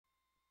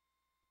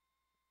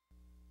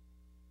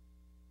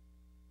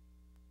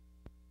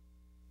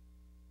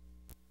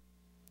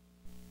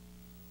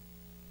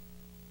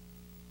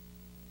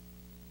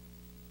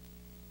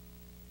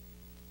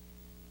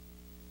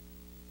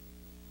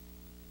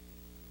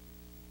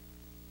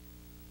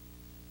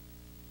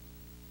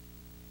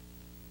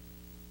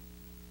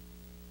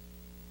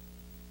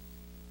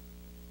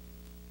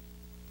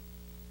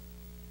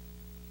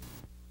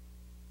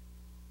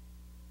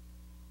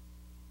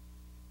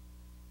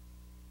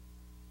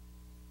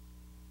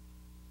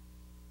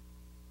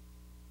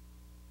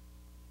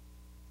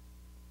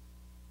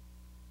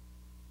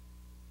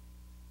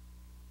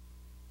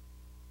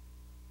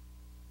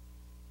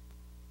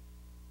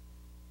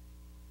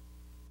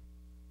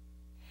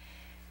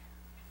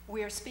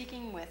We are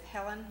speaking with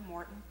Helen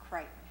Morton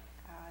Crichton.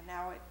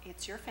 Now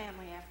it's your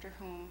family after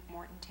whom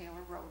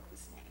Morton-Taylor Road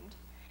was named.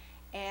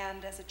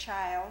 And as a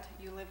child,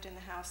 you lived in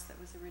the house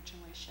that was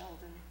originally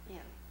Sheldon Inn.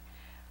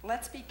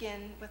 Let's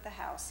begin with the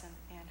house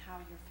and how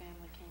your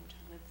family came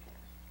to live there.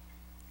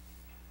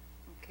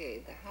 Okay,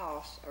 the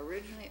house,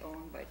 originally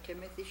owned by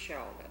Timothy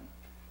Sheldon,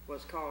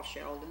 was called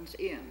Sheldon's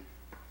Inn.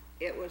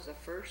 It was the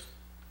first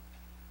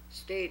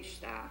stage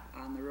stop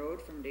on the road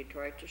from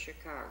Detroit to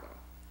Chicago.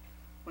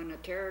 When the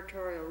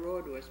territorial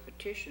road was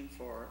petitioned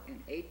for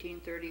in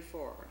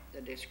 1834,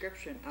 the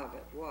description of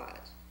it was,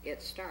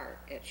 it start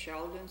at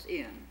Sheldon's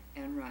Inn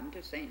and run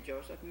to St.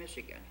 Joseph,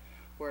 Michigan,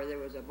 where there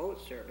was a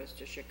boat service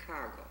to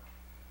Chicago.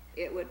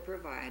 It would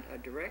provide a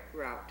direct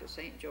route to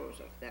St.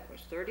 Joseph that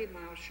was 30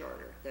 miles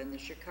shorter than the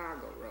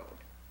Chicago road.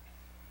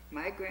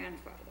 My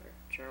grandfather,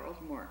 Charles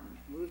Morton,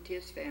 moved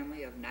his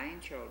family of 9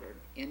 children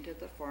into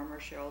the former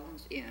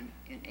Sheldon's Inn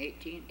in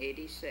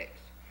 1886.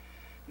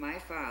 My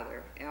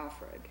father,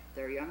 Alfred,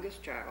 their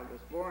youngest child,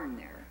 was born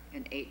there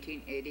in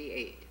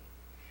 1888.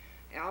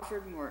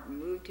 Alfred Morton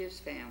moved his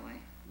family,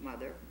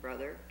 mother,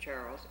 brother,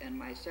 Charles, and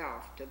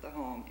myself to the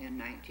home in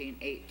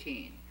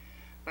 1918.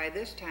 By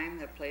this time,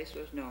 the place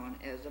was known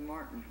as the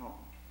Morton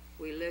home.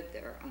 We lived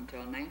there until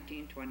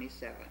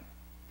 1927.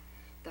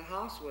 The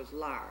house was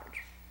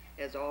large,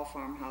 as all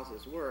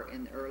farmhouses were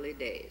in the early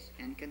days,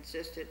 and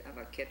consisted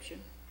of a kitchen,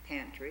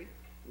 pantry,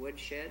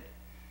 woodshed,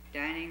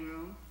 dining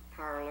room,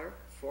 parlor,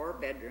 4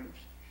 bedrooms,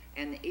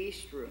 and the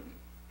east room.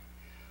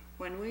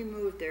 When we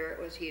moved there,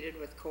 it was heated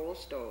with coal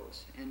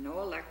stoves and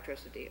no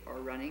electricity or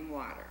running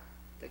water.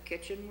 The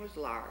kitchen was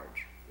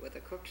large, with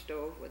a cook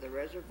stove with a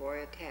reservoir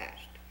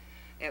attached.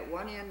 At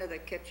one end of the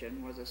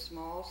kitchen was a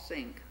small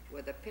sink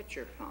with a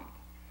pitcher pump.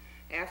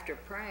 After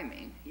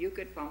priming, you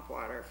could pump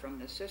water from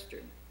the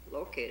cistern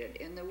located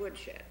in the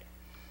woodshed.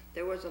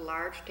 There was a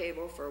large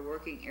table for a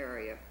working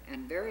area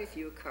and very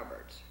few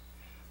cupboards.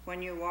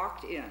 When you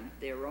walked in,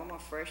 the aroma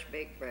of fresh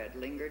baked bread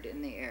lingered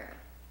in the air.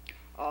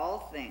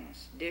 All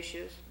things,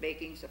 dishes,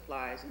 baking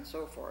supplies, and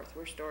so forth,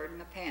 were stored in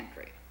the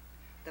pantry.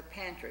 The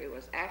pantry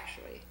was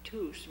actually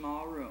 2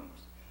 small rooms,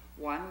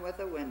 one with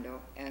a window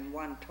and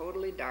one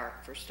totally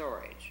dark for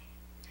storage.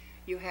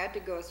 You had to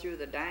go through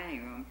the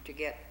dining room to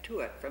get to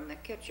it from the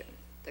kitchen.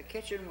 The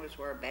kitchen was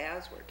where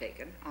baths were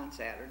taken on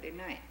Saturday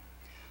night.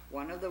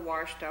 One of the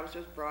wash tubs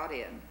was brought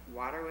in,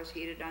 water was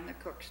heated on the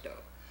cook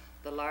stove.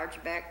 The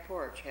large back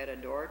porch had a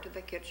door to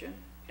the kitchen,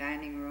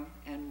 dining room,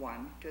 and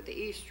one to the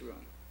east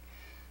room.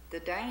 The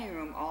dining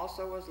room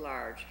also was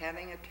large,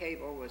 having a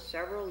table with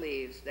several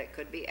leaves that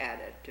could be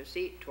added to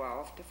seat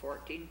 12 to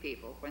 14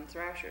 people when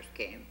thrashers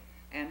came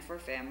and for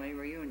family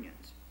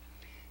reunions.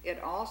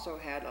 It also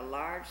had a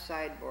large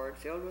sideboard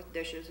filled with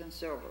dishes and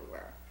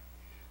silverware.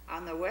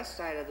 On the west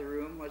side of the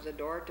room was a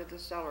door to the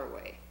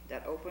cellarway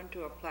that opened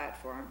to a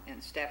platform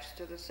and steps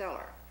to the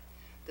cellar.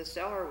 The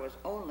cellar was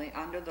only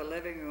under the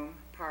living room,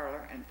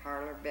 parlor, and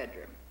parlor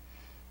bedroom.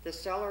 The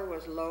cellar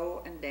was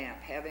low and damp,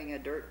 having a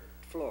dirt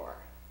floor,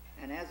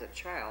 and as a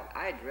child,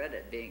 I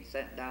dreaded being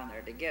sent down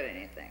there to get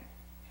anything.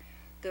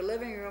 The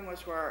living room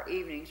was where our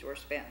evenings were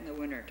spent in the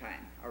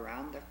wintertime,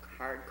 around the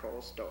hard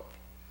coal stove.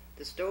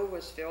 The stove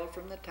was filled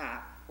from the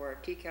top, where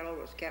a tea kettle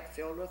was kept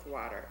filled with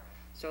water,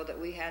 so that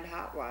we had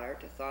hot water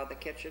to thaw the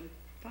kitchen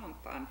pump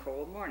on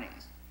cold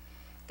mornings.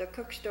 The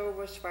cook stove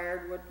was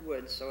fired with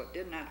wood, so it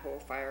did not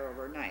hold fire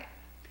overnight.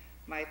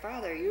 My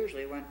father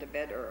usually went to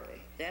bed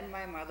early. Then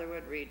my mother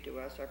would read to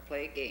us or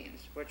play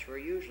games, which were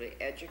usually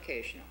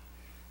educational.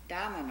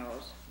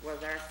 Dominoes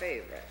was our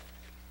favorite.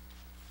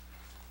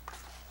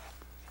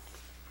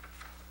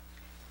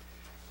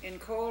 In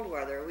cold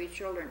weather, we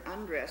children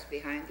undressed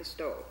behind the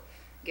stove,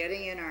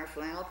 getting in our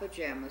flannel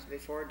pajamas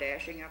before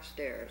dashing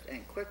upstairs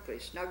and quickly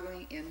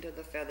snuggling into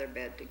the feather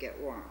bed to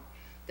get warm.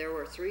 There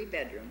were 3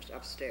 bedrooms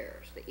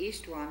upstairs. The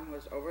east one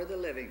was over the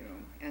living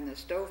room, and the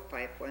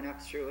stovepipe went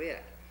up through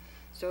it,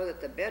 so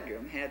that the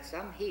bedroom had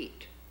some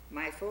heat.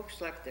 My folks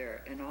slept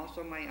there, and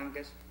also my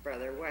youngest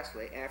brother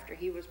Wesley, after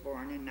he was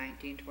born in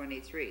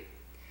 1923.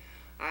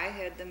 I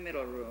had the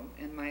middle room,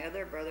 and my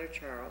other brother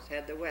Charles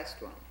had the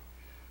west one.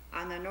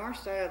 On the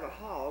north side of the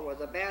hall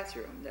was a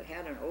bathroom that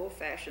had an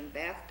old-fashioned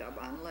bathtub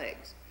on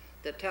legs.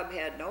 The tub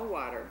had no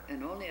water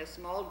and only a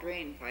small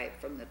drain pipe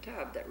from the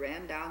tub that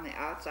ran down the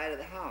outside of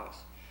the house.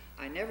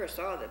 I never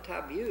saw the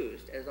tub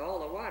used, as all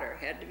the water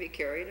had to be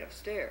carried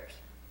upstairs.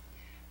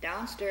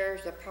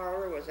 Downstairs, the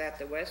parlor was at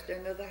the west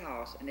end of the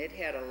house, and it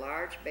had a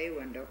large bay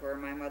window where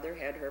my mother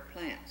had her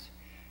plants.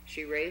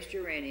 She raised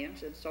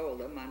geraniums and sold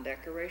them on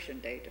Decoration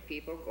Day to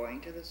people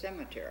going to the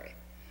cemetery.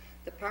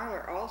 The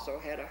parlor also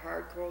had a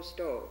hard coal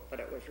stove, but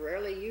it was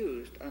rarely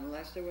used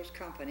unless there was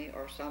company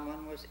or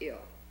someone was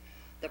ill.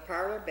 The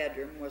parlor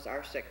bedroom was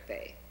our sick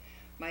bay.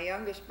 My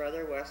youngest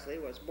brother Wesley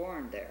was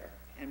born there,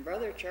 and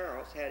brother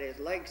Charles had his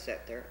leg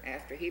set there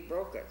after he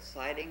broke it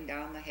sliding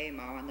down the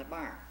haymow in the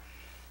barn.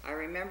 I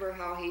remember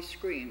how he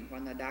screamed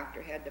when the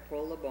doctor had to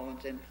pull the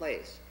bones in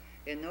place.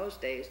 In those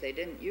days, they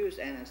didn't use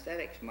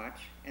anesthetics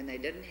much, and they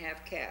didn't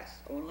have casts,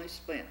 only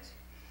splints.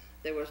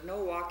 There was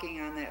no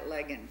walking on that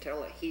leg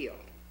until it healed.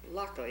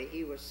 Luckily,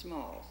 he was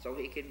small, so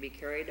he could be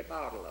carried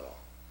about a little.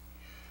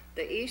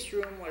 The east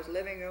room was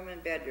living room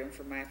and bedroom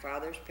for my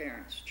father's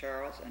parents,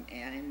 Charles and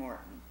Annie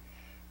Morton.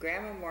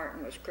 Grandma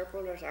Morton was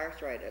crippled with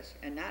arthritis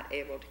and not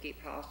able to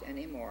keep house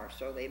anymore,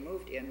 so they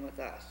moved in with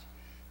us.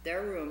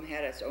 Their room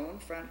had its own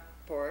front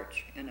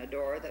porch and a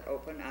door that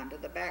opened onto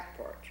the back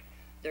porch.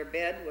 Their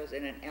bed was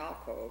in an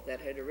alcove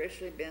that had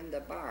originally been the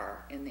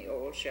bar in the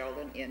old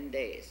Sheldon Inn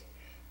days.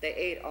 They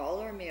ate all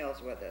their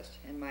meals with us,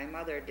 and my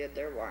mother did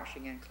their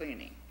washing and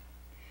cleaning.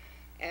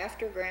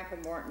 After Grandpa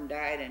Morton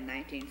died in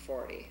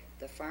 1940,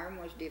 the farm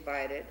was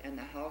divided and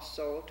the house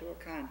sold to a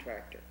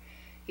contractor.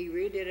 He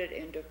redid it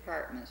into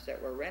apartments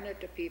that were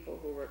rented to people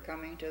who were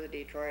coming to the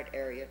Detroit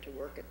area to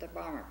work at the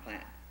bomber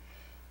plant.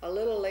 A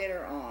little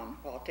later on,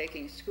 while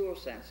taking school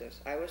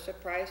census, I was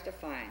surprised to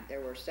find there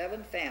were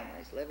 7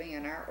 families living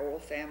in our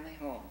old family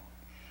home.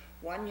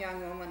 One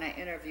young woman I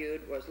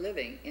interviewed was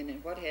living in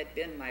what had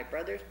been my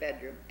brother's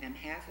bedroom and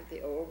half of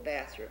the old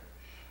bathroom.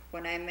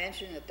 When I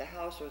mentioned that the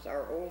house was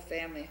our old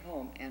family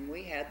home and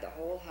we had the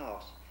whole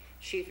house,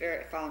 she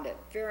found it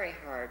very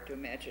hard to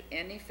imagine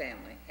any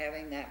family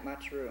having that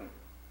much room.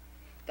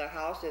 The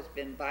house has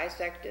been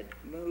bisected,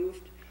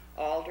 moved,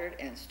 altered,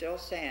 and still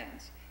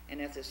stands,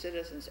 and if the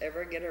citizens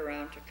ever get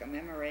around to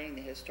commemorating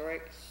the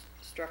historic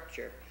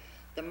structure,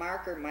 the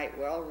marker might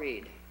well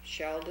read,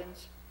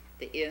 Sheldon's,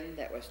 the inn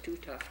that was too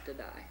tough to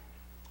die.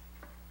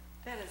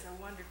 That is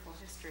a wonderful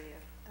history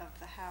of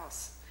the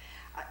house.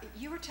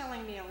 You were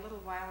telling me a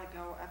little while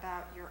ago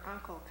about your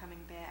uncle coming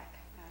back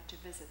to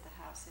visit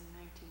the house in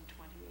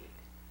 1928.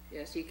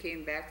 Yes, he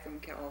came back from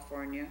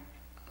California.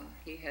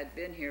 He had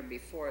been here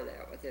before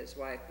that with his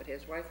wife, but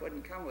his wife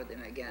wouldn't come with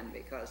him again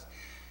because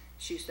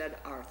she said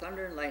our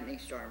thunder and lightning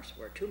storms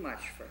were too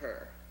much for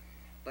her.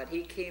 But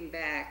he came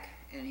back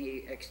and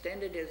he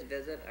extended his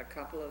visit a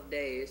couple of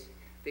days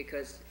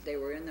because they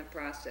were in the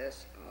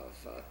process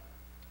of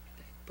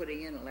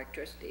putting in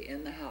electricity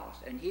in the house,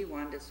 and he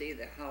wanted to see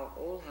the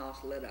old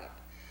house lit up.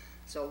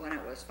 So when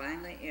it was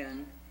finally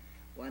in,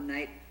 one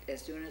night,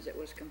 as soon as it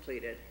was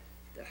completed,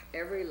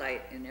 every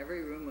light in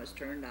every room was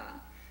turned on,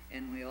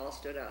 and we all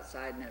stood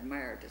outside and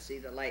admired to see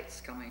the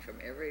lights coming from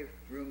every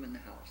room in the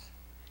house.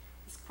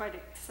 It's quite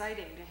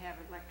exciting to have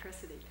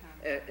electricity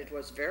come. It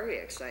was very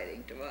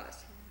exciting to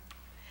us.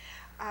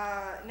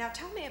 Now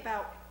tell me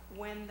about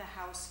when the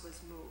house was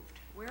moved.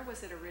 Where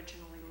was it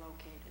originally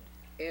located?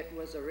 It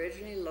was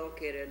originally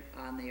located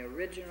on the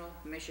original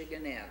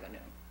Michigan Avenue,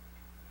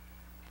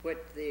 which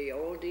the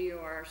old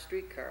DUR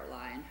streetcar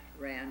line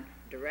ran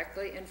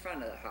directly in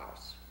front of the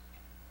house,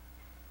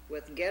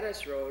 with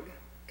Geddes Road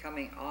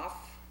coming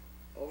off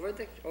over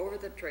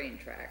the train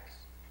tracks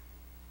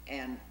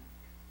and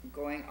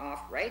going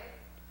off right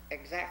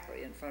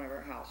exactly in front of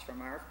our house.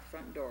 From our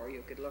front door,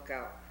 you could look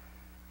out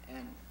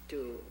and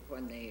to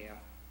when the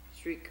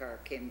streetcar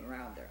came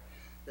around there.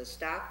 The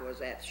stop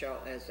was at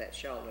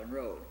Sheldon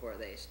Road where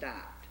they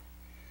stopped.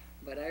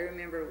 But I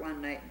remember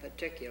one night in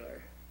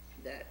particular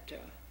that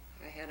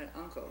I had an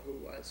uncle who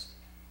was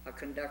a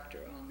conductor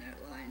on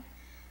that line,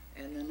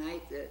 and the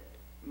night that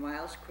my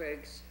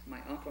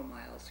Uncle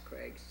Miles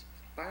Craig's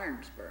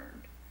barns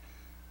burned,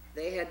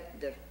 they had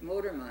the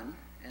motorman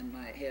and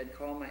had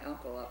called my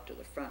uncle up to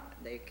the front.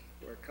 They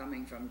were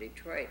coming from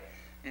Detroit,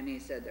 and he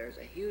said there's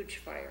a huge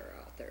fire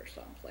out there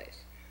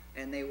someplace.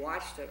 And they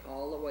watched it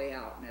all the way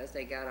out, and as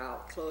they got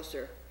out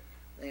closer,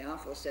 the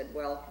uncle said,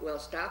 well, we'll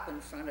stop in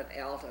front of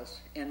Alta's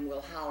and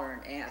we'll holler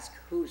and ask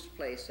whose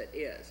place it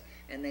is.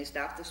 And they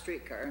stopped the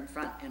streetcar in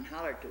front and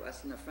hollered to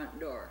us in the front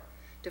door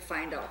to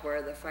find out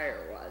where the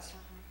fire was,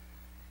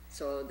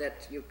 so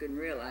that you can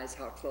realize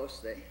how close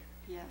the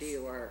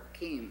DUR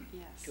came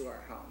to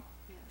our home.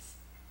 Yes.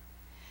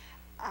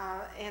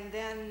 And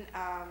then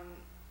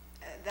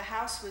the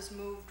house was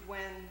moved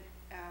when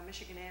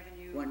Michigan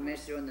Avenue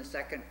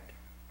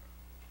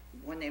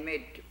when they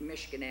made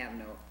Michigan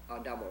Avenue a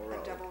double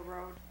road. A double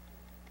road.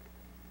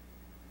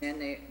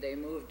 And they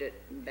moved it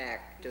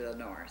back to the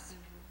north.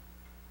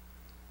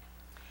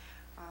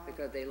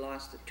 Because they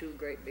lost the 2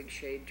 great big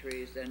shade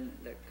trees, and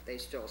they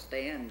still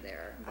stand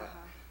there, but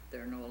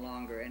they're no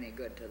longer any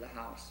good to the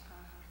house.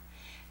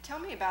 Tell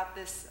me about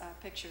this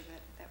picture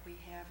that we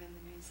have in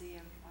the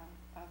museum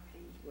of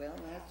the Well,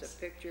 that's a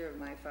picture of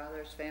my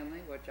father's family,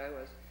 which I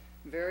was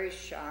very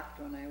shocked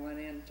when I went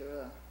into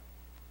a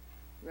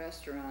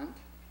restaurant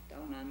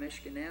down on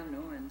Michigan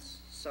Avenue and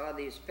saw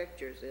these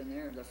pictures in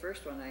there. The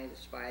first one I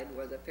spied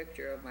was a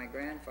picture of my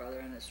grandfather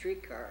in a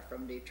streetcar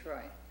from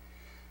Detroit.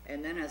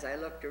 And then as I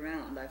looked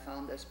around, I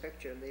found this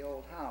picture of the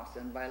old house,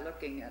 and by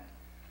looking at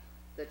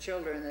the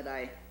children that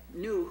I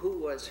knew who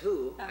was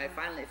who, I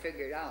finally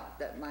figured out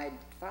that my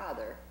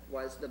father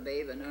was the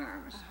babe in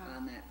arms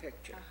on that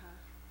picture.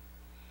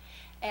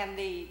 And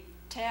the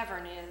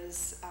tavern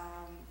is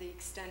the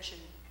extension,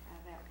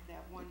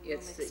 that one room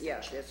extension.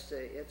 Yes,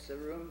 it's a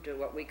room to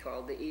what we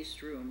call the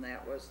East Room.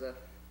 That was the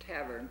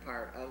tavern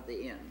part of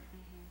the inn.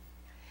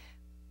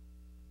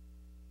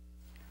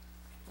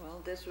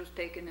 Well, this was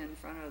taken in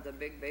front of the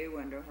big bay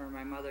window where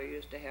my mother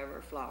used to have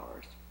her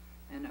flowers.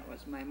 And it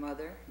was my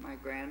mother, my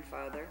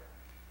grandfather,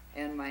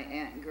 and my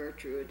Aunt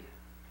Gertrude,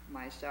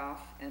 myself,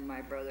 and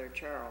my brother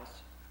Charles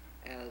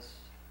as,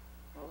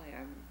 well,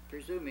 I'm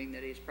presuming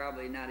that he's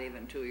probably not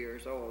even 2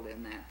 years old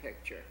in that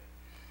picture.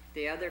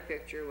 The other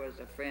picture was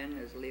a friend,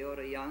 is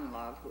Leota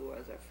Younglove, who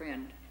was a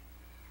friend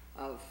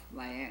of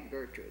my Aunt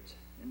Gertrude's.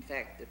 In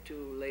fact, the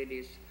two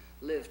ladies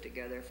lived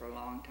together for a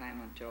long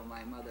time until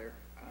my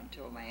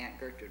Aunt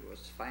Gertrude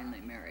was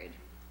finally married.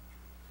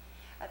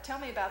 Tell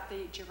me about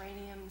the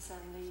geraniums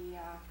and the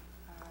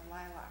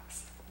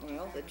lilacs.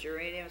 Well, the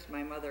geraniums,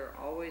 my mother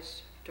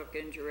always took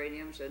in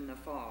geraniums in the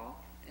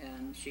fall,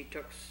 and she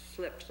took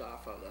slips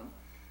off of them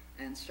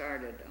and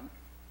started them.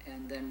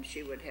 And then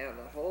she would have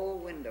a whole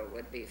window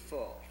would be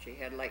full. She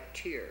had like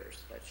tiers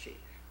that she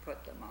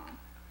put them on.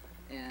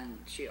 And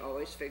she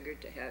always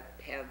figured to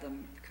have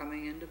them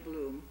coming into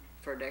bloom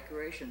for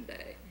Decoration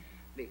Day,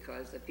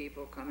 because the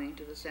people coming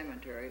to the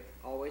cemetery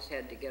always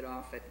had to get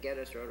off at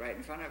Geddes Road right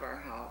in front of our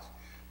house.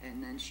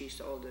 And then she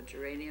sold the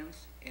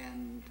geraniums,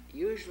 and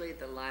usually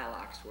the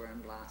lilacs were in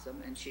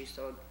blossom, and she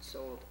sold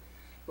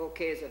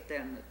bouquets of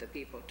them that the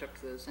people took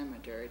to the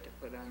cemetery to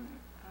put on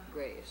their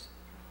graves.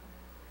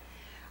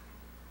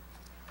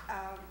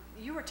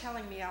 You were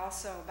telling me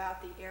also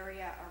about the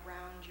area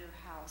around your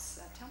house.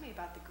 Tell me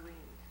about the green.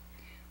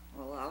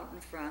 Well, out in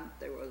front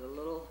there was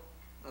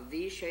a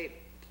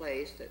V-shaped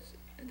place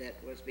that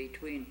was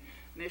between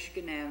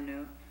Michigan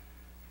Avenue,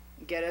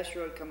 Geddes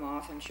Road come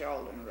off, and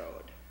Sheldon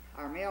Road.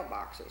 Our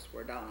mailboxes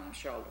were down on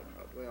Sheldon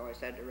Road. We always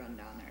had to run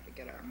down there to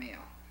get our mail.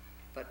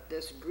 But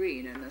this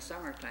green in the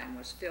summertime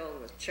was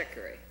filled with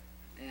chicory,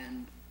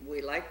 and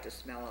we liked the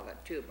smell of it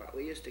too, but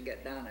we used to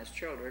get down as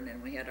children,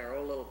 and we had our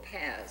own little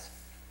paths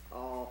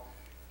all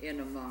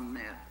in among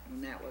that,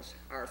 and that was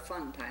our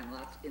fun time.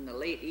 Lots in the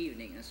late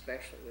evening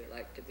especially, we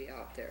liked to be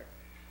out there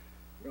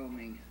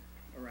roaming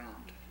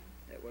around.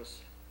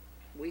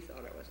 We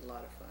thought it was a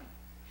lot of fun.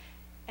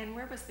 And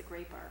where was the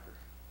grape arbor?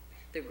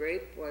 The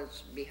grape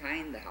was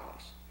behind the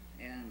house,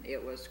 and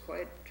it was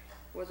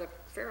a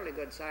fairly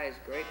good sized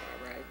grape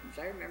arbor. As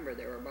I remember,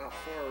 there were about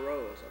 4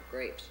 rows of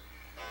grapes,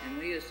 and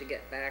we used to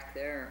get back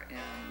there,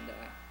 and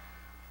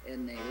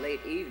in the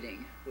late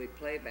evening we'd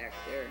play back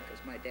there,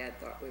 because my dad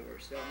thought we were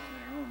still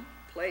in our own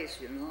place,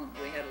 you know, and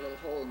we had a little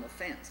hole in the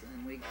fence,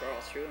 and we'd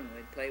crawl through and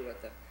we'd play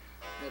with the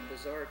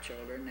Bazaar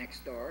children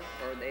next door,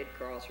 or they'd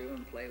crawl through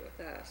and play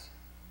with us.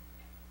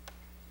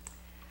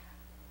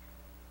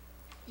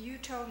 You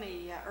told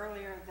me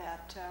earlier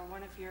that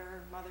one of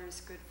your mother's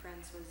good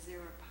friends was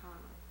Zara Palmer.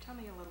 Tell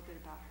me a little bit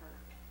about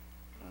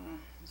her.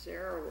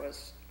 Zara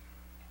was,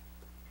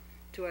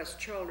 to us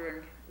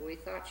children, we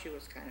thought she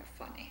was kind of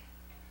funny.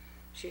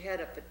 She had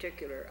a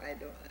particular,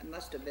 it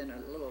must have been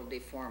a little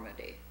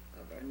deformity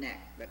of her neck,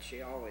 but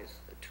she always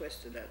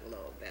twisted it a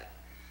little bit.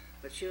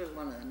 But she was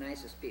one of the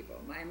nicest people.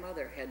 My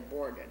mother had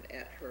boarded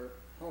at her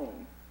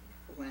home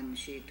when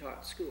she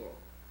taught school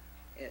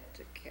at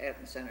the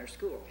Canton Center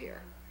School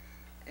here.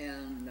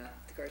 And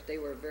of course they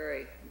were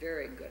very,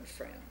 very good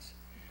friends.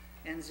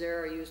 And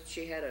Zara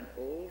she had an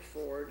old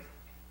Ford,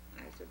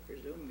 I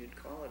presume you'd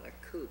call it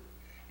a coupe.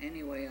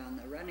 Anyway, on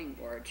the running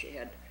board she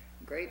had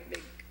great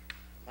big,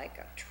 like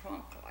a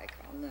trunk, like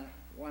on the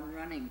one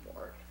running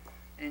board.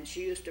 And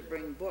she used to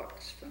bring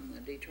books from the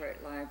Detroit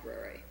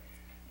Library.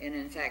 And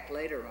in fact,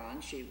 later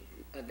on, she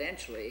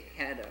eventually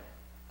had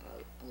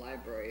a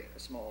library, a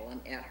small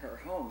one, at her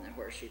home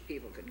where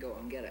people could go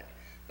and get it.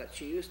 But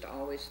she used to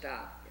always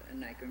stop,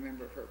 and I can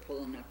remember her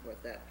pulling up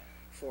with that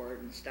Ford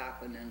and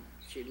stopping, and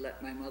she'd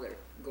let my mother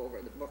go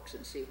over the books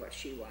and see what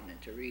she wanted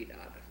to read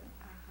out of them.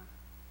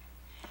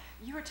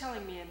 You were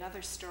telling me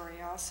another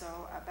story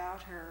also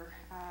about her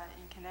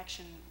in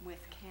connection with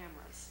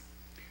cameras.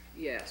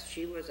 Yes,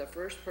 she was the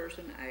first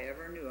person I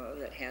ever knew of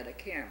that had a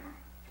camera,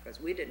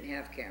 because we didn't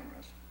have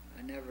cameras.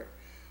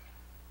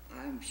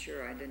 I'm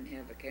sure I didn't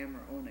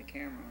own a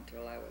camera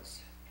until I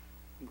was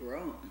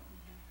grown.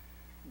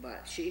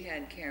 But she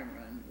had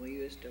camera, and we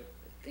used to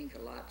think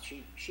a lot.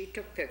 She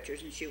took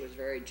pictures, and she was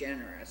very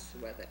generous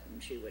with it,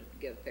 and she would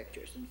give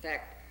pictures. In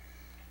fact,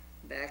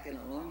 back in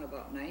along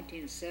about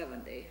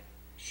 1970,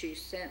 she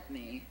sent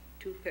me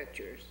 2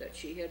 pictures that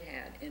she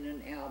had in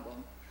an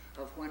album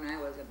of when I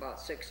was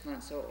about 6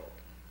 months old.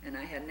 And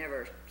I had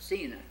never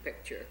seen a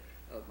picture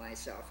of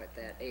myself at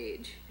that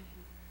age.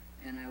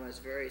 And I was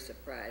very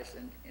surprised,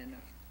 and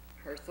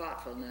her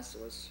thoughtfulness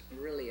was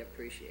really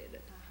appreciated.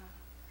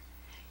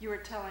 You were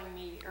telling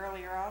me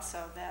earlier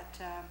also that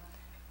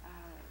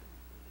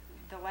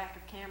the lack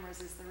of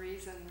cameras is the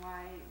reason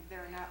why there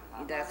are not a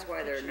lot of pictures. That's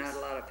why there are not a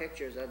lot of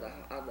pictures of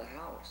the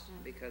house,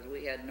 because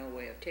we had no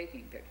way of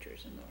taking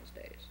pictures in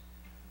those days.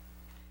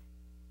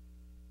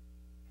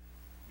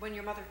 When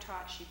your mother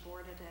taught, she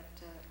boarded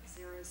at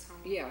Zara's home.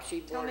 Yeah,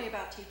 she boarded. Tell me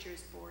about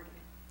teachers boarding.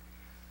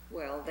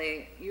 Well,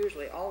 they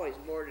usually always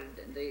boarded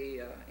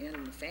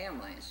in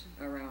families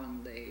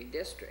around the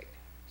district.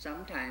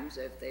 Sometimes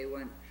if they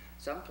went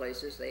some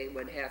places, they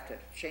would have to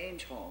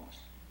change homes.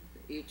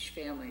 Each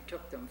family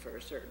took them for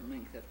a certain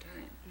length of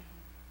time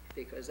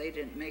because they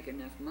didn't make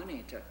enough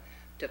money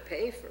to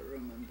pay for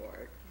room and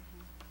board.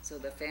 So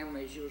the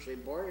families usually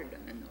boarded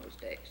them in those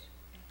days.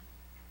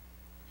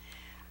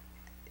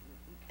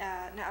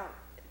 Now,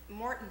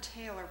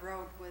 Morton-Taylor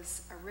Road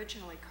was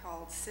originally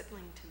called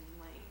Sitlington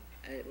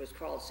Lane. It was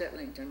called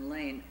Sitlington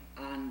Lane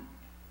on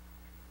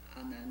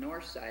the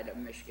north side of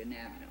Michigan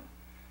Avenue.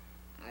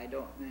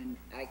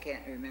 I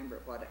can't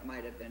remember what it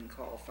might have been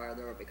called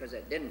farther over because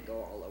it didn't go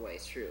all the way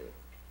through.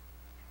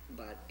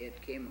 But it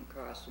came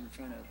across in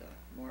front of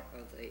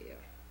the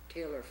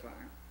Taylor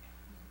farm.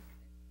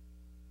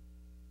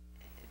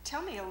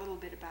 Tell me a little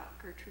bit about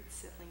Gertrude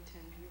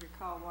Sitlington. You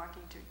recall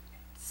walking to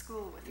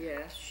school with her?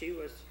 Yes, she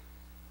was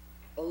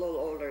a little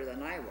older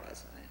than I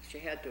was. She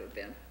had to have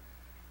been.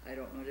 I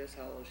don't know just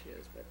how old she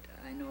is, but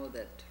I know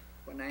that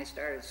when I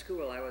started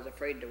school, I was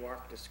afraid to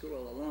walk to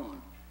school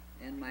alone.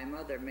 And my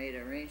mother made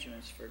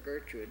arrangements for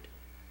Gertrude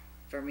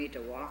for me to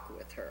walk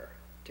with her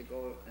to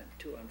go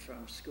to and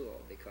from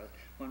school, because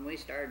when we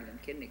started in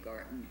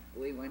kindergarten,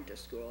 we went to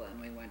school, and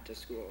we went to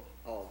school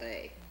all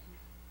day.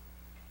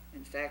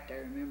 In fact, I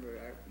remember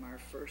our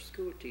first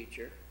school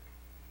teacher.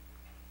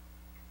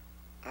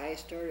 I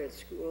started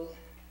school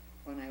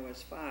when I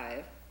was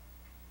 5,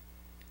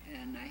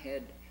 and I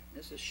had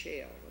Mrs.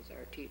 Shale was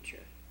our teacher,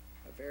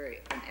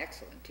 an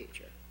excellent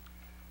teacher,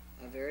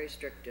 a very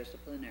strict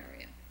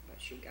disciplinarian, but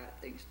she got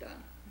things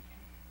done.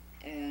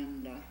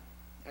 And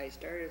I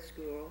started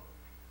school,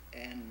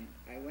 and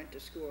I went to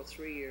school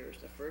 3 years.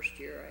 The first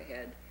year I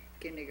had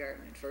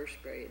kindergarten and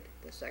first grade.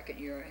 The second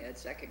year I had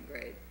second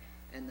grade.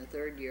 And the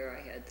third year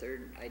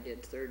I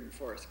did third and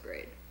fourth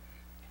grade.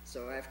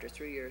 So after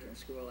 3 years in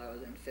school, I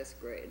was in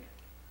 5th grade.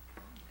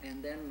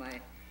 And then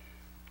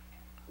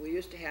we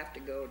used to have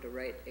to go to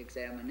write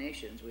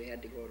examinations. We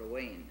had to go to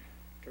Wayne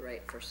to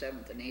write for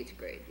 7th and 8th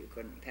grade. You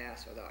couldn't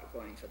pass without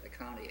going for the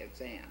county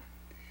exam.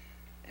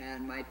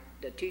 And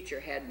the teacher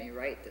had me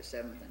write the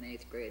 7th and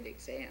 8th grade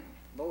exam,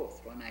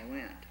 both when I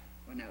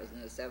was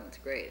in the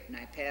 7th grade. And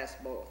I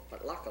passed both,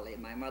 but luckily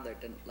my mother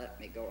didn't let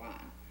me go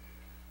on,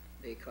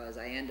 because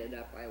I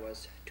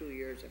was 2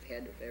 years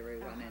ahead of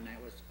everyone, and I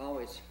was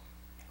always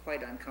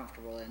quite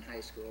uncomfortable in high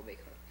school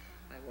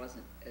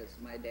because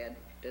my dad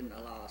didn't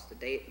allow us to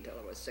date until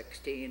I was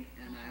 16,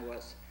 and I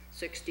was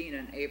 16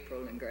 in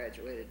April and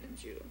graduated in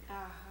June.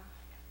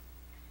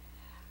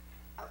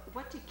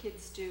 What did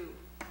kids do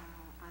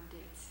on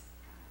dates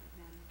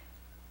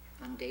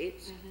then? On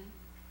dates?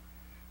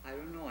 Mm-hmm. I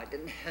don't know. I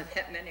didn't have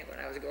that many when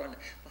I was going to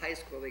high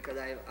school, because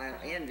I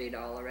envied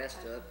all the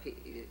rest of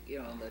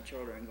the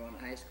children going to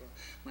high school.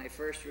 My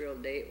first real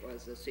date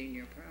was the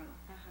senior prom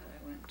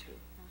that I went to.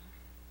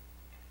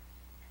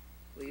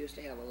 We used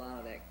to have a lot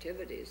of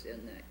activities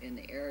in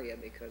the area,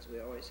 because we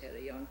always had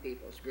a young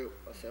people's group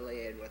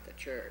affiliated with the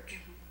church.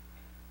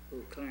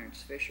 Who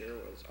Clarence Fisher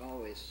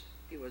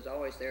was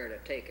always there to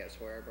take us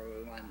wherever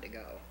we wanted to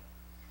go.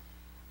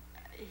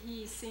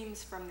 He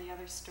seems, from the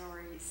other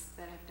stories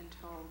that have been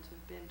told, to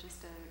have been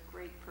just a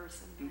great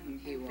person and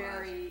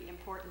very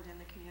important in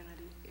the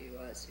community. He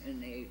was,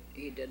 and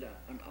he did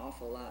an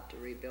awful lot to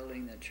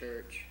rebuilding the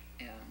church,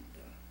 and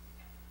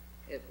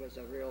it was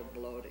a real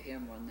blow to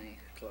him when they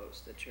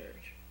closed the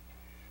church.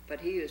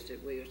 But we used to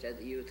have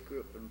the youth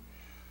group, and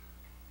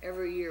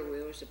every year we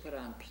used to put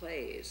on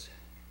plays,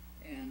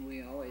 and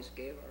we always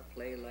gave our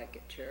play like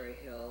at Cherry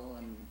Hill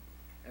and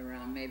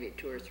around maybe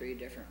 2 or 3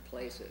 different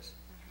places.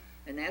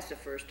 And that's the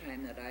first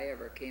time that I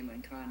ever came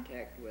in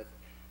contact with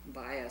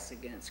bias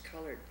against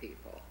colored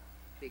people,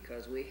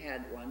 because we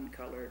had one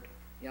colored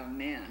young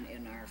man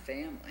in our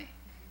family,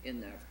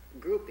 in the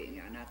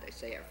grouping, not to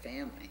say our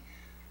family,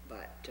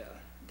 but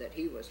that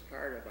he was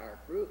part of our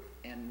group,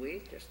 and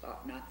we just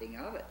thought nothing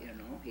of it,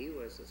 He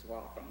was as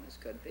welcome as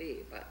could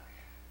be. But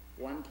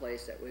one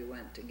place that we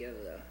went to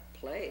give the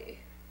play,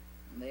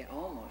 they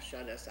almost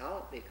shut us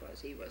out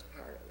because he was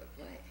part of the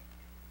play.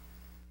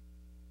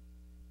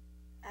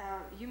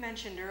 You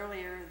mentioned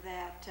earlier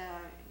that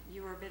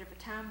you were a bit of a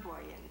tomboy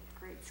in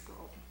grade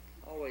school.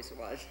 Always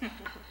was.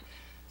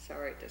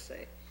 Sorry to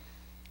say.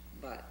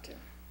 But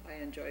I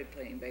enjoyed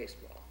playing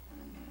baseball.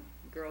 And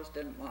girls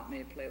didn't want me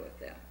to play with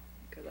them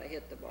because I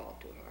hit the ball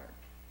too hard.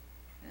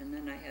 And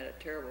then I had a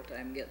terrible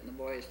time getting the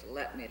boys to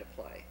let me to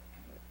play.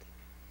 But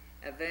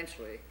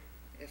eventually,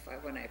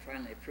 when I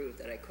finally proved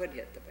that I could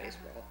hit the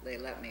baseball, they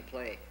let me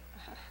play.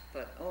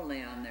 But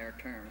only on their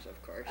terms,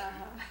 of course.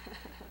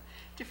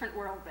 Different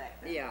world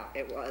back then. Yeah,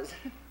 it was.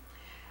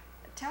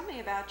 Tell me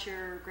about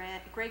your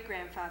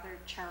great-grandfather,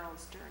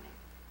 Charles Durning.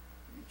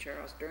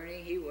 Charles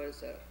Durning, he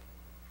was a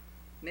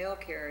mail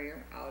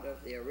carrier out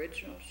of the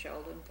original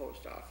Sheldon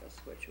post office,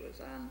 which was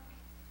on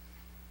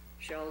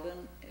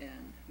Sheldon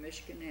and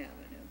Michigan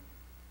Avenue.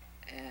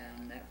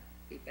 And that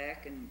be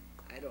back in,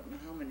 I don't know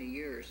how many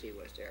years he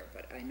was there,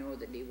 but I know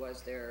that he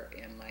was there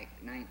in like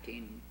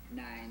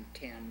 1909,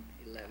 10,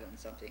 11,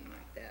 something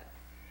like that.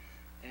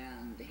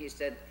 And he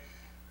said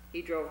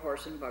he drove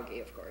horse and buggy,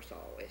 of course,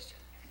 always.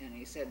 And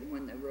he said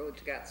when the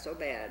roads got so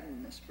bad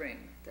in the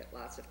spring that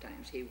lots of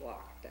times he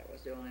walked. That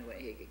was the only way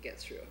he could get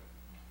through.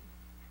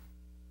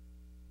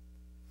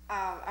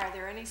 Are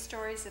there any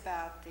stories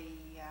about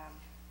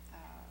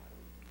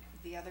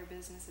the other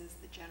businesses,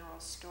 the general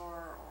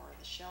store or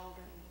the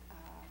Sheldon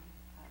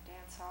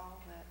dance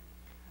hall?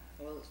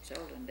 Well, the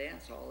Sheldon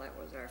Dance Hall, that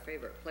was our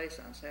favorite place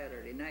on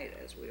Saturday night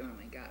as we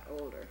only got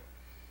older.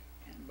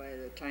 And by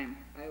the time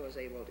I was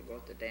able to go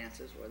to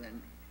dances, well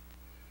then,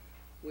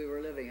 we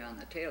were living on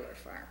the Taylor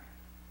farm.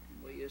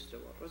 And we used to,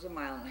 it was a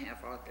mile and a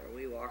half out there.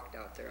 We walked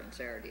out there on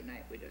Saturday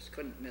night. We just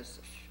couldn't miss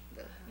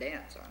the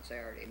dance on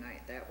Saturday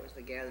night. That was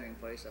the gathering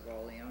place of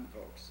all the young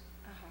folks.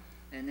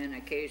 And then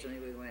occasionally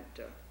we went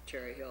to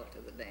Cherry Hill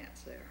to the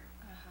dance there.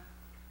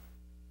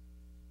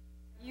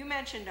 You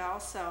mentioned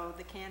also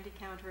the candy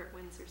counter at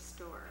Windsor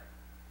store.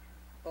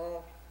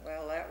 Oh,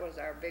 well, that was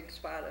our big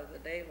spot of the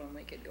day when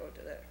we could go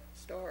to the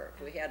store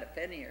if we had a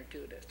penny or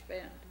two to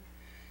spend,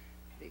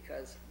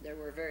 because there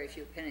were very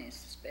few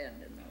pennies to spend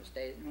in those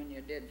days. And when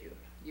you did,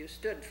 you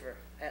stood for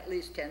at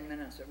least 10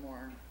 minutes or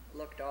more and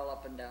looked all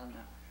up and down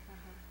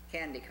the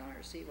candy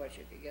counter to see what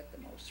you could get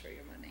the most for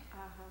your money.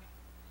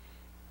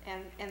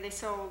 And they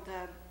sold,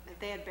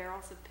 they had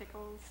barrels of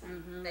pickles?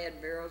 They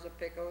had barrels of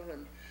pickles,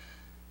 and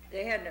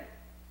they had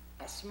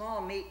a small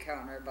meat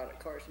counter, but of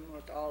course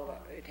most all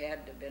of it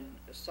had to have been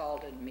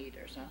salted meat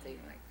or something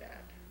like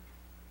that.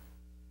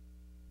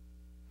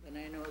 And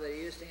I know they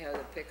used to have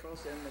the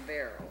pickles in the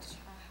barrels.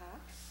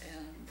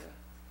 And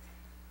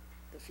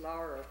the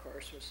flour, of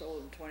course, was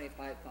sold in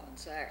 25-pound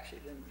sacks. You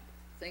didn't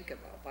think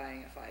about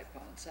buying a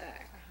 5-pound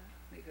sack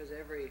because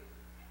every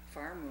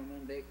farm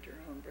woman baked her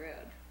own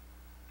bread.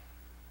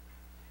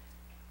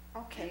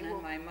 Okay. And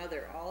then my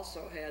mother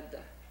also had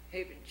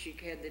she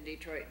had the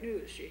Detroit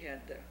News. She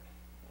had the,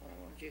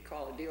 what do you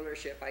call it,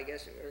 dealership, I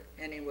guess, or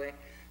anyway,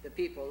 the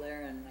people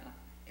there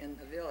in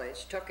the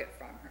village took it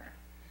from her,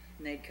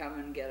 and they'd come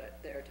and get it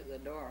there to the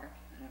door.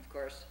 And of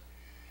course,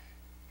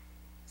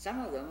 some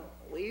of them,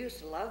 we used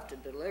to love to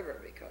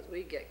deliver because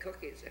we'd get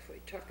cookies if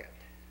we took it.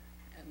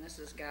 And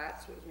Mrs.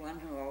 Gotts was one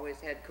who always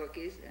had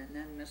cookies, and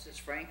then Mrs.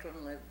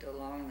 Franklin lived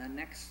along the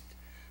next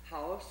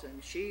house,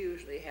 and she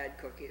usually had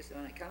cookies.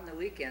 When it come the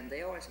weekend,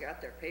 they always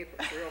got their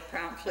papers real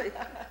promptly.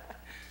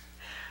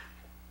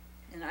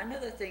 And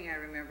another thing I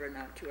remember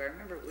now too, I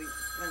remember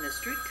when the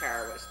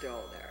streetcar was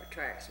still there,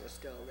 tracks was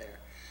still there,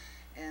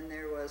 and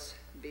there was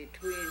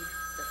between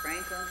the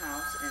Franklin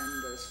house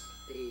and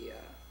the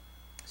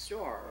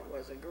store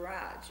was a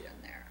garage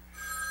in there.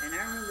 And I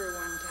remember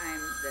one time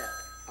that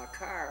a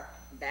car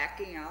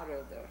backing out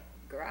of the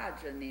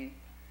garage, and he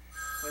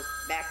was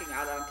backing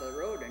out onto the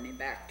road, and he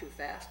backed too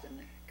fast, and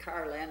the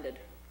car landed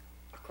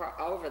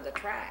over the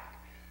track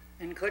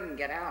and couldn't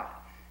get out.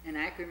 And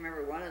I can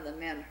remember one of the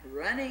men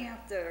running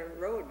up the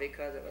road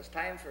because it was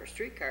time for a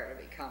streetcar to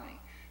be coming,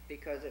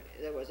 because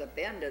there was a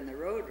bend in the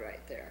road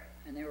right there.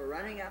 And they were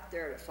running up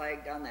there to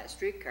flag down that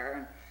streetcar,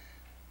 and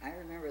I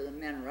remember the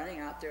men running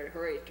out there to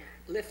hurry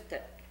to lift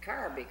that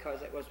car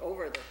because it was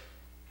over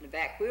the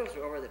back wheels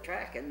were over the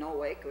track, and no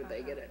way could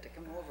they get it to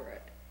come over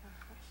it.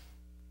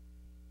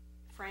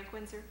 Frank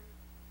Windsor?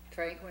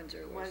 Frank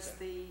Windsor was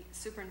the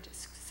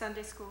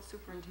Sunday school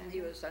superintendent.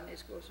 He was Sunday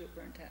school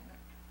superintendent,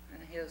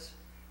 and his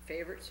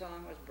favorite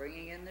song was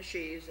 "Bringing in the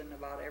Sheaves," and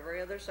about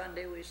every other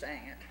Sunday we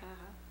sang it.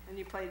 And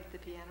you played the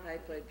piano? I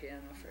played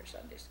piano for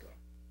Sunday school.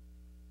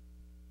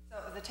 So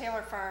the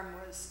Taylor farm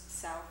was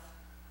south?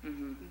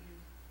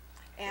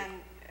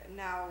 And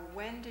now,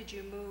 when did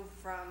you move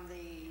from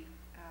the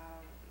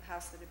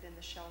house that had been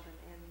the Sheldon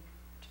Inn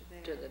to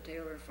there? To the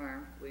Taylor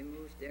farm. We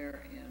moved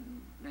there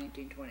in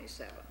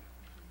 1927.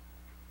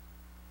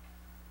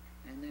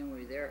 And then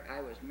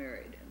I was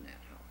married in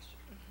that house.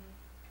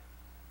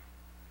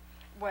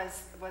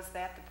 Was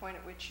that the point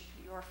at which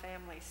your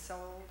family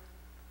sold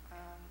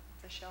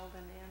the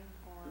Sheldon Inn?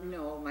 Or?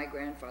 No, my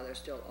grandfather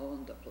still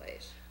owned the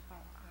place.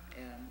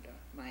 And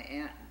my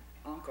aunt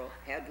and uncle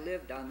had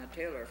lived on the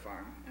Taylor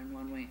farm, and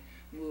when we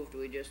moved,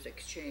 we just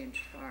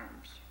exchanged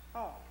farms.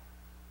 Oh,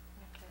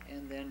 okay.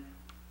 And then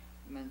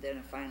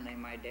finally,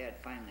 my dad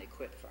finally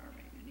quit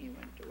farming, and he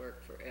went to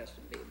work for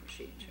S&B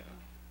Machine Shop.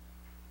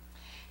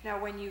 Now,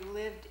 when you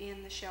lived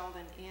in the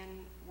Sheldon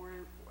Inn,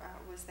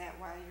 was that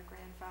while your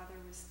grandfather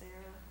was there?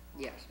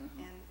 Yes.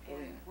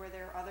 And were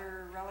there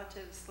other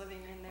relatives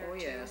living in there too? Oh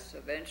yes,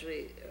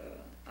 eventually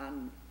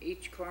on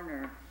each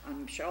corner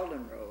on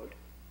Sheldon Road,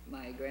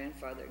 my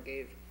grandfather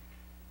gave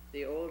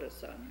the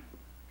oldest son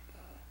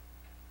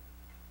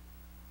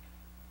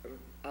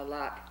a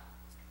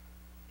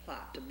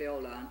plot to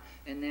build on,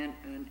 and then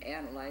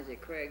Aunt Eliza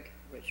Craig,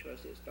 which was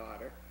his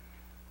daughter,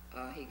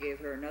 he gave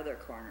her another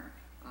corner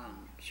on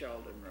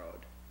Sheldon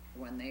Road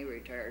when they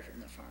retired from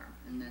the farm,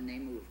 and then they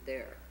moved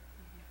there.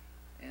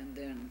 And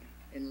then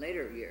in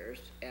later years,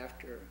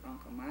 after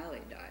Uncle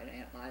Miley died,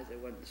 Aunt Liza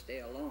wouldn't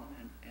stay alone,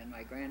 and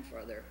my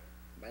grandfather,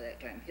 by that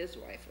time his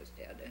wife was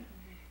dead, and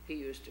he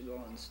used to go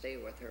and stay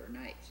with her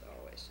nights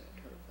always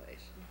at her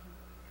place.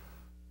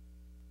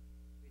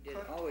 We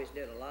always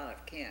did a lot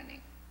of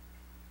canning.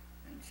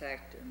 In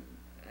fact,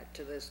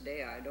 to this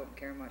day I don't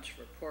care much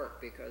for pork,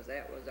 because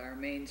that was our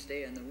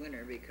mainstay in the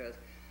winter, because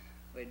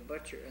we'd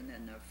butcher and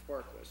then the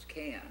pork was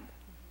canned,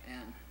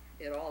 and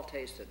it all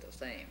tasted the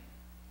same.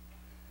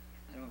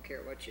 I don't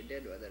care what you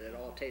did with it, it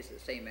all tasted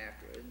the same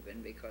after it had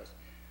been, because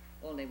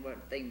only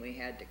one thing we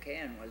had to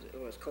can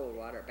was cold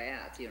water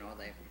baths. You know,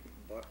 they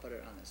put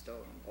it on the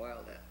stove and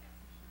boiled it.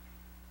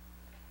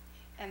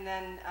 And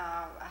then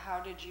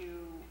how did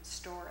you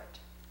store it?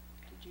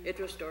 Did you? It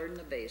was stored in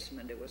the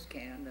basement. It was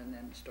canned and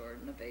then stored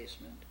in the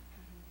basement.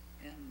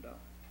 And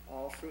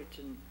all fruits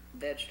and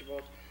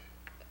vegetables,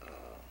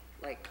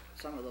 like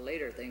some of the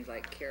later things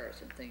like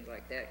carrots and things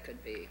like that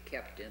could be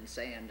kept in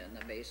sand in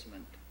the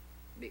basement,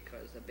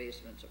 because the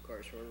basements of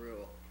course were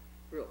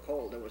real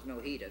cold. There was no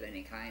heat of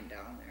any kind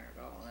down there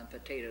at all, and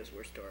potatoes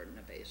were stored in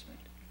the basement.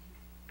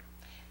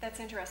 That's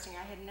interesting.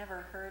 I had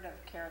never heard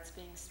of carrots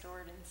being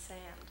stored in sand.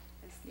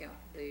 Yeah,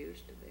 they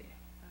used to be.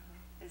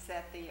 Is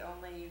that the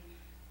only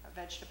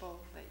vegetable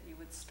that you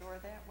would store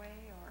that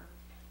way, or?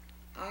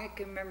 I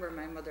can remember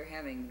my mother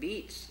having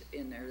beets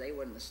in there. They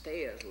wouldn't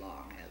stay as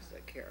long as the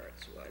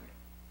carrots would,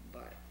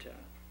 but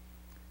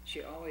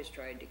she always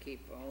tried to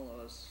keep all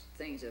those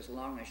things as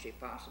long as she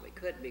possibly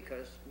could,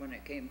 because when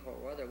it came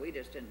cold weather, we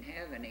just didn't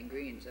have any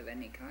greens of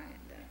any kind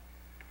then.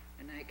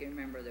 And I can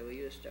remember that we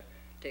used to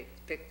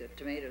pick the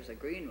tomatoes, the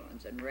green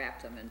ones, and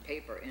wrap them in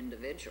paper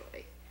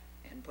individually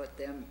and put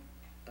them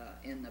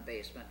in the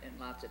basement, and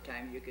lots of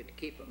times you could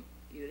keep them.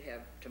 You'd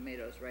have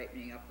tomatoes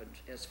ripening up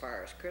as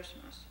far as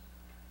Christmas.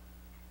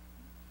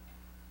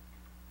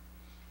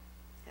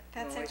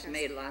 That's we always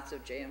interesting. made lots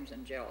of jams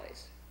and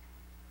jellies.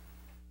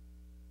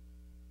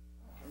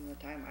 From the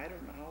time, I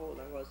don't know how old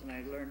I was when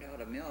I learned how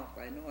to milk.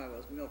 I know I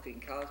was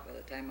milking cows by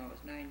the time I was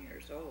 9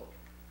 years old.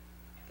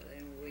 But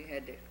then we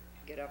had to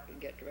get up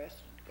and get dressed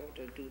and go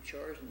to do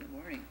chores in the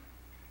morning.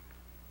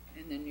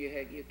 And then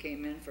you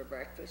came in for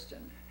breakfast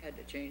and had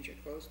to change your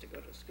clothes to go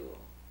to school.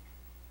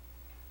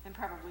 And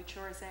probably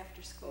chores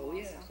after school. Oh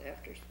yes, also.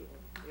 after school.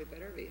 We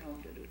better be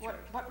home to do chores.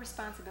 What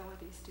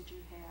responsibilities did you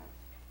have?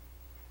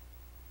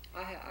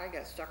 I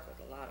got stuck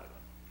with a lot of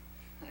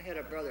them. I had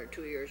a brother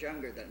 2 years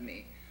younger than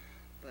me,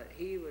 but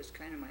he was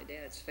kind of my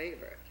dad's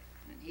favorite,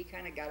 and he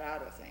kind of got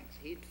out of things.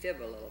 He'd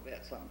fib a little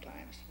bit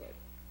sometimes, but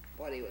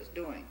what he was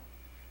doing.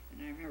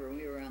 And I remember when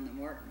we were on the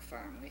Morton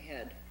farm, we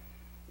had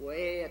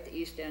way at the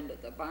east end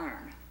of the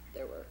barn,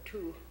 there were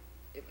two,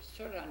 it was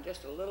sort of on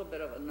just a little bit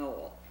of a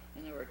knoll,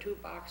 and there were two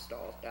box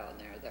stalls down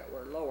there that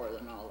were lower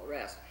than all the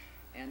rest,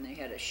 and they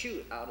had a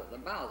chute out of the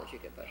bow that you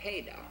could put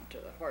hay down to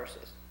the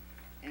horses.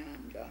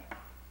 And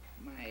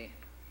my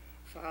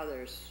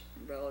father's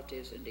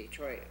relatives in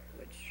Detroit,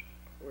 which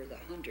were the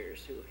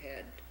hunters who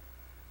had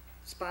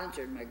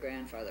sponsored my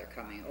grandfather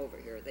coming over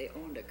here, they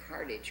owned a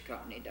cartage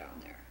company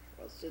down there.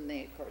 Well,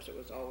 then of course, it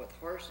was all with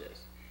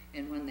horses.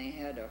 And when they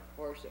had a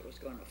horse that was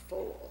going to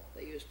foal,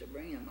 they used to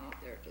bring him out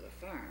there to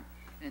the farm.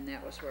 And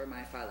that was where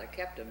my father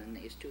kept him, in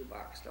these two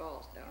box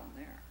stalls down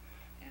there.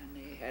 And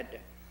they had to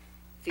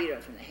feed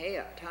him from the hay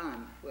up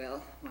time.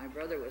 Well, my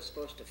brother was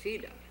supposed to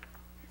feed him.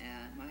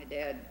 And my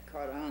dad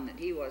caught on that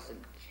he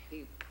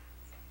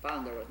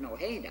found there was no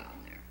hay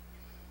down there.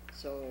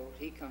 So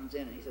he comes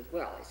in and he says,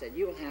 well, he said,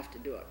 you'll have to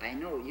do it. I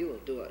know you'll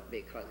do it,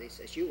 because he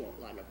says, you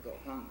won't let him go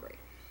hungry.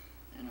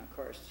 And of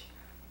course,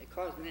 it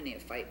caused many a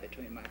fight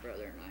between my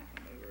brother and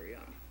I when we were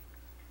young.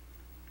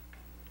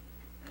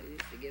 I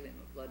used to give him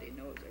a bloody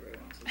nose every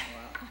once in a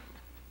while.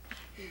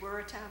 You were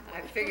a tomboy.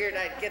 I figured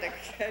I'd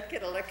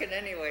get a licking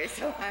anyway,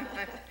 so I'm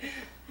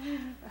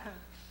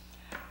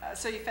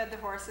so you fed the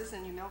horses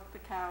and you milked the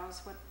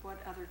cows. What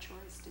other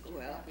chores did you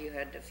have? Well, you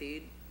had to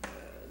feed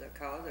the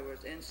cows. There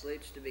was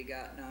ensilage to be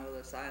gotten out of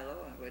the silo,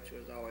 which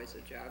was always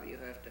a job. You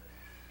have to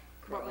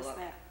crawl up. What was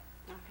that?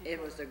 Okay.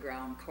 It was the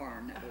ground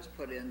corn that was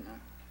put in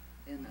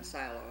the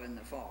silo in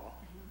the fall.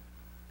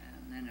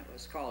 And then it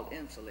was called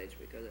ensilage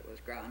because it was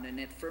ground, and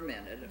it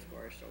fermented, of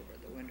course, over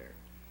the winter.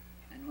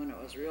 And when it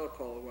was real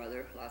cold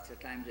weather, lots of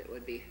times it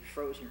would be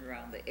frozen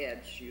around the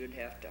edge. You'd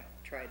have to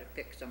try to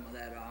pick some of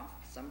that off.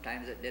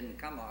 Sometimes it didn't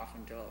come off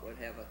until it would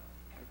have a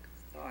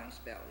thawing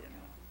spell, you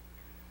know.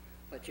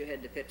 But you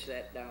had to pitch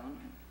that down,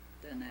 and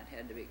then that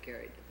had to be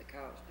carried to the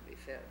cows to be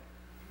fed.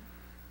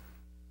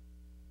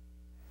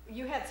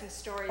 You had some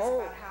stories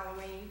about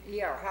Halloween.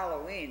 Yeah,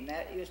 Halloween.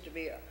 That used to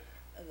be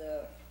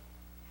the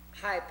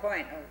high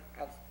point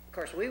of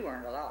course, we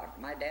weren't allowed.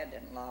 My dad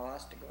didn't allow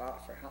us to go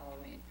out for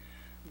Halloween.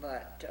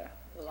 But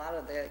a lot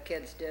of the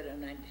kids did,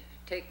 and they'd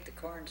take the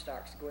corn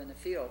stalks to go in the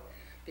field,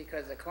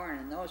 because the corn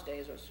in those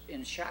days was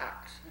in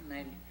shocks, and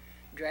they'd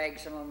drag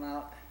some of them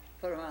out,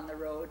 put them on the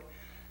road.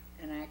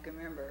 And I can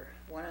remember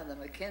one of the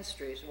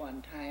McKinstries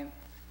one time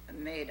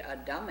made a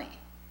dummy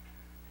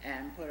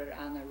and put it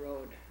on the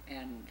road,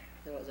 and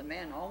there was a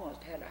man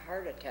almost had a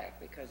heart attack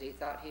because he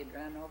thought he'd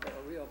run over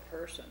a real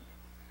person.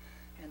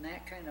 And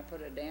that kind of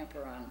put a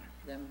damper on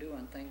them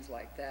doing things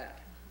like that.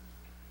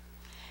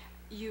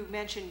 You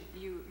mentioned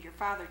your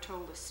father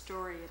told a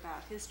story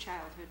about his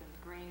childhood in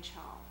the Grange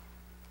Hall.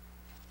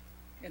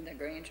 In the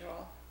Grange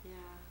Hall? Yeah.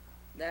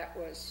 That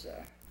was,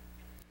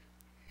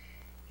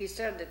 he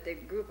said that the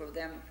group of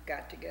them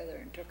got together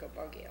and took a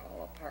buggy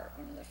all apart.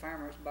 One of the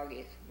farmers'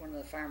 buggies,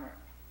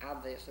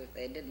 obviously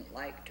they didn't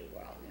like too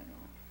well, you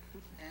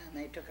know. And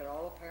they took it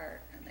all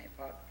apart, and they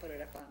put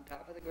it up on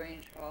top of the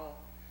Grange Hall,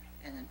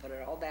 and then put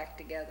it all back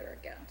together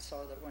again,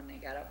 so that when they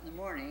got up in the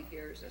morning,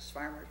 here's this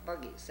farmer's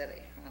buggy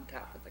sitting on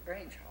top of the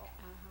Grange Hall.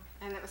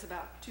 And it was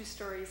about 2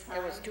 stories high?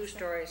 It was 2 so-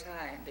 stories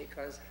high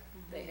because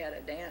they had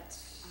a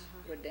dance,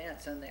 would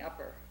dance in the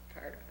upper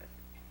part of it.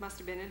 Must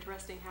have been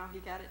interesting how he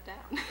got it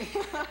down.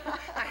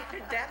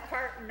 That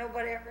part,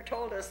 nobody ever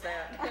told us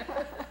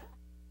that.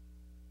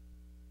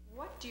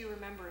 What do you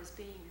remember as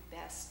being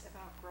best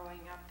about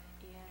growing up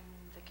in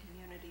the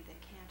community that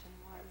Canton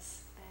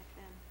was back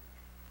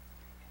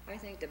then? I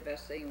think the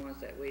best thing was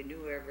that we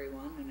knew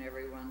everyone and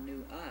everyone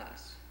knew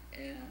us.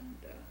 And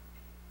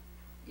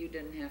you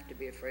didn't have to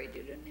be afraid.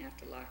 You didn't have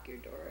to lock your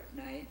door at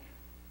night.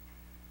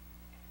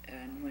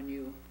 And when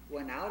you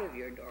went out of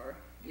your door,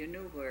 you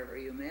knew whoever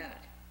you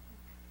met.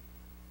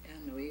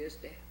 And we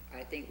used to,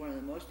 I think one of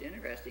the most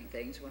interesting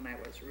things when I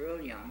was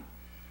real young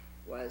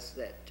was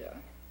that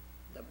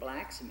the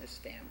blacksmith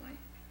family,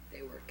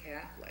 they were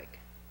Catholic.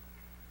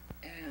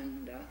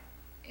 And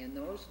in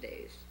those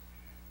days,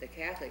 the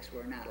Catholics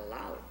were not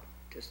allowed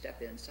to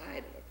step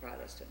inside of a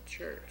Protestant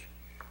church.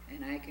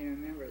 And I can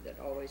remember that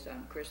always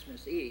on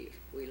Christmas Eve,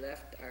 we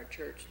left our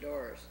church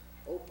doors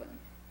open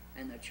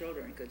and the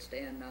children could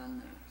stand on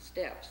the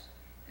steps.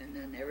 And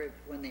then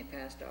when they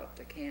passed out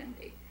the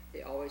candy,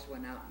 they always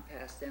went out and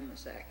passed them a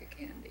sack of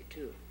candy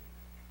too.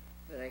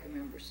 But I can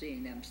remember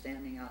seeing them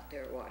standing out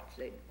there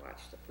they'd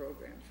watch the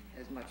programs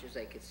as much as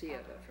they could see of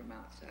it from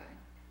outside.